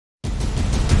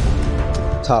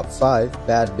Top 5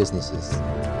 Bad Businesses.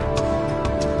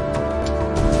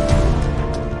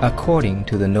 According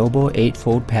to the Noble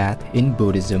Eightfold Path in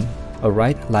Buddhism, a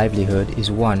right livelihood is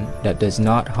one that does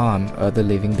not harm other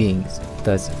living beings.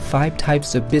 Thus, 5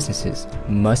 types of businesses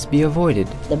must be avoided.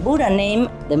 The Buddha named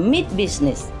the meat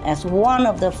business as one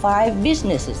of the 5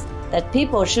 businesses that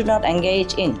people should not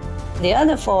engage in. The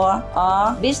other 4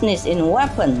 are business in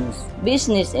weapons,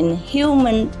 business in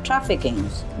human trafficking,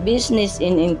 business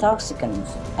in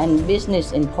intoxicants, and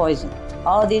business in poison.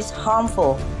 All these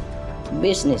harmful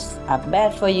business are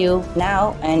bad for you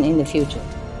now and in the future.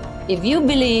 If you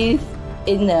believe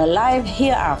in the life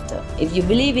hereafter, if you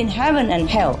believe in heaven and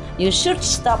hell, you should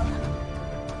stop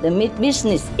the meat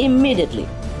business immediately,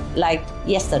 like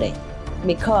yesterday,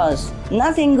 because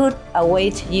nothing good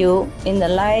awaits you in the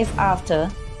life after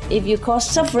if you cause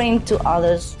suffering to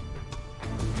others,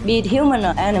 be it human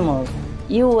or animals.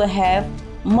 You will have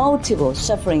multiple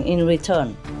suffering in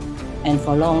return, and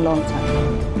for a long, long time.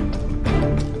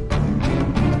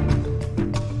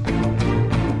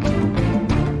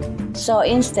 So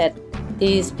instead,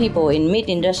 these people in meat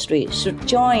industry should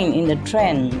join in the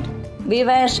trend. Be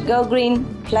veg, go green,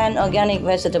 plant organic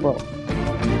vegetable.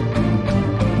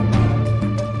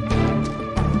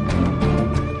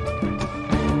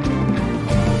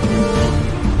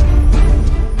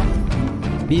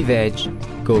 Be veg,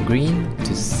 go green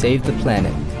to save the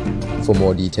planet. For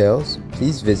more details,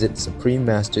 please visit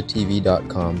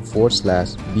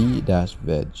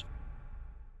suprememastertv.com/be-veg.